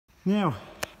Now,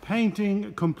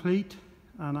 painting complete,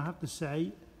 and I have to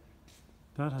say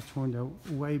that has turned out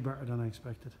way better than I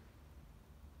expected.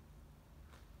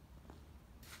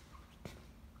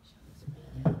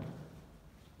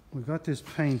 We got this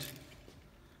paint,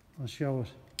 I'll show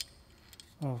it,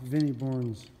 of Vinnie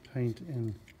Burns paint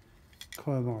in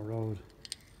Coilmore Road,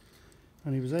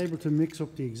 and he was able to mix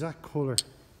up the exact colour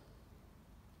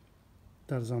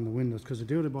that is on the windows, because the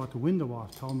dude that bought the window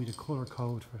off told me the colour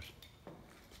code for it.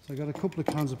 So I got a couple of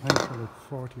cans of paint for like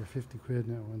 40 or 50 quid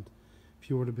now, and a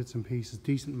few other bits and pieces,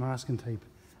 decent masking tape,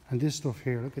 and this stuff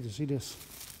here, look at you, see this?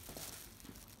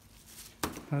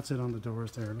 That's it on the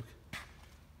doors there, look.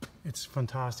 It's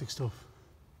fantastic stuff,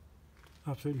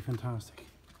 absolutely fantastic.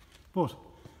 But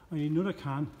I need another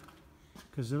can,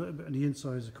 because a little bit on the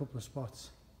inside is a couple of spots.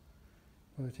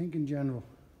 But I think in general,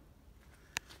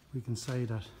 we can say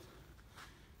that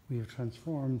we have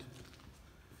transformed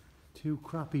two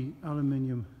crappy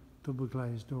aluminium double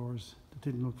glazed doors that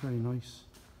didn't look very nice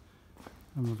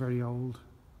and were very old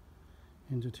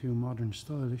into two modern,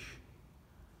 stylish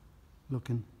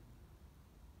looking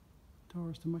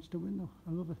doors to match the window.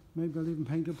 I love it. Maybe I'll even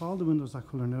paint up all the windows that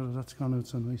colour now that that's gone out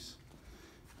so nice.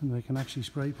 And I can actually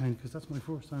spray paint, because that's my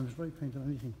first time spray painting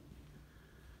anything.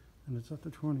 And it's after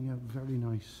turning out very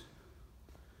nice.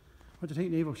 What do you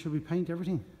think, Nevo? Should we paint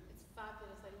everything? It's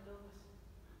fabulous, I love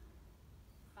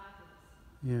it.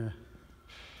 Fabulous. Yeah.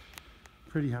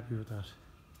 Pretty happy with that.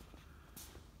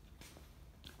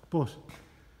 But,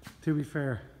 to be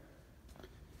fair,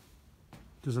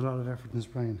 there's a lot of effort in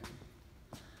spraying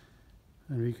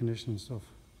and reconditioning stuff,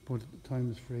 but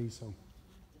time is free, so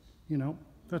you know,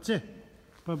 that's it.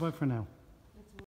 Bye bye for now.